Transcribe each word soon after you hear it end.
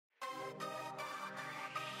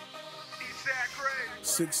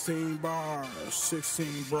16 bars,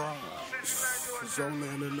 16 bras,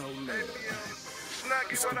 Zoland and Zoland.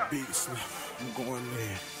 It's the beast, I'm going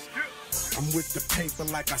there. I'm with the paper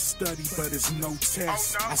like I study, but it's no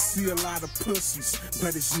test. I see a lot of pussies,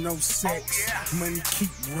 but it's no sex. Money keep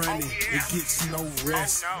running, it gets no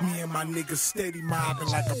rest. Me and my niggas steady mobbing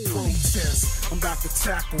like a protest. I'm about to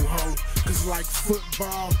tackle ho, cause like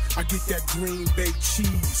football, I get that Green Bay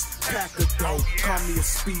cheese. Pack a dough, call me a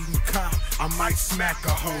speeding cop, I might smack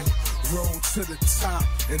a hoe. Roll to the top,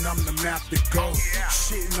 and I'm the map to go.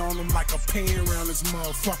 Shitting on them like a pan around this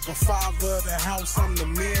motherfucker. Father of the house, I'm the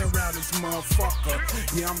man around this motherfucker.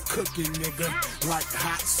 Yeah, I'm cooking, nigga, like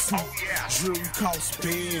hot soup. Jewelry cost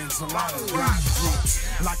bands, a lot of rock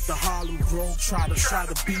groups. Like the Harlem Grove, try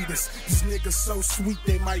to beat us. These niggas so sweet,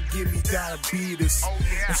 they might give me diabetes.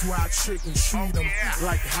 That's why I trick and treat them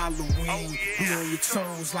like Halloween. Be on your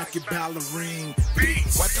toes like your ballerine.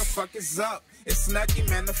 What the fuck is up? It's Snuggy,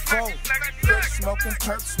 man, the phone. Kush smoking,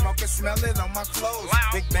 perp smoking, smell it on my clothes.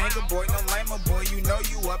 Big banger boy, no lamer boy, you know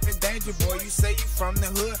you up in danger, boy. You say you from the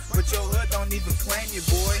hood, but your hood don't even claim you,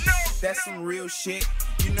 boy. That's some real shit.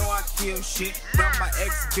 You know I kill shit. From my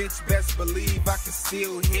ex-bitch, best believe I can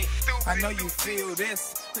still hit. I know you feel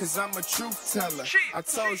this, cause I'm a truth teller. I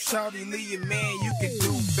told Shawty, leave your man, you can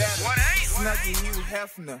do better. Snuggy, you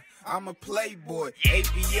Hefner, I'm a playboy.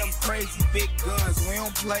 ABM crazy, big guns, we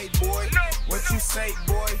don't play, boy. What you say,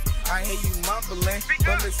 boy? I hear you mumbling,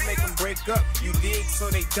 but let's make them break up. You dig, so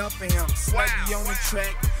they dumping him. Snuggy on the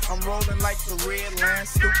track, I'm rolling like the red line.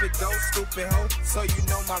 Stupid dope, stupid hoe, so you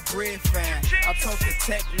know my bread fan. I talk to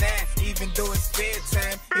Tech 9, even though it's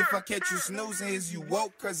bedtime. If I catch you snoozing, is you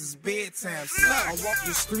woke, cause it's bedtime. I walk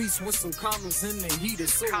the streets with some condoms in the heater,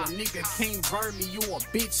 so a nigga can't burn me, you a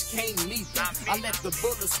bitch can't leave me. I let the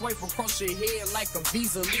bullet swipe across your head like a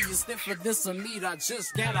visa. Leave you stiffer than some meat, I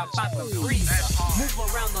just got up out the freezer. Move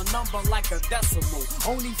around the number like a decimal.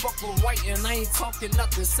 Only fuck with white and I ain't talking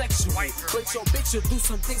nothing sexual. But your bitch will do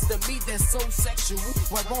some things to me that's so sexual.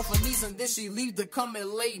 Right off her knees and then she leave to come and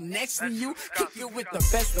lay next to you. Kick you with the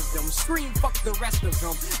best of them. Scream fuck the rest of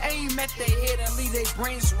them. Aim at their head and leave their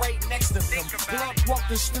brains right next to them. Blood walk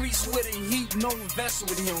the streets with a heat, no vest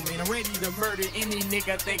with him. And ready to murder any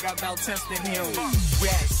nigga think about testing him.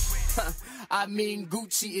 Yes. I mean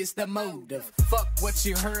Gucci is the motive. Fuck what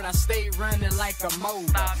you heard, I stay running like a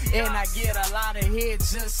motor. And I get a lot of head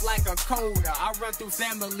just like a coda. I run through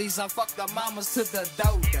families, I fuck the mamas to the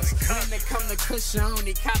dodas. When it come to cushion,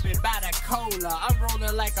 only copy by the cola. I'm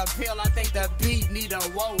rolling like a pill, I think the beat need a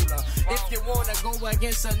roller. If you wanna go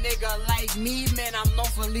against a nigga like me, man, I'm known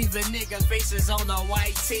for leaving niggas faces on the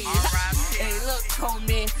white tee. Hey look,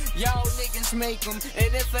 homie, y'all niggas make them.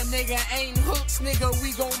 And if a nigga ain't hooks, nigga,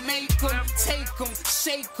 we gon' make them. Take him,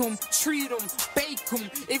 shake him, treat him, bake him.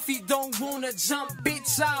 If he don't wanna jump,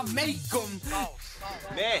 bitch, I'll make him.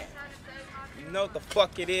 Man, you know what the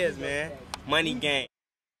fuck it is, man. Money gang.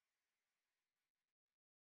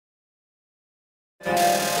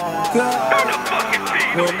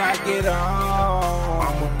 When I get on,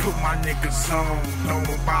 I'ma put my niggas on.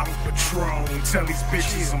 Throw a bottle Patron, tell these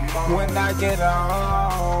bitches I'm on. when I get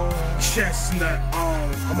on, Chestnut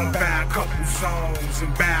on, I'ma buy a couple zones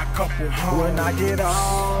and buy a couple homes. when I get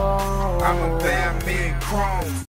on, I'ma buy mid chrome.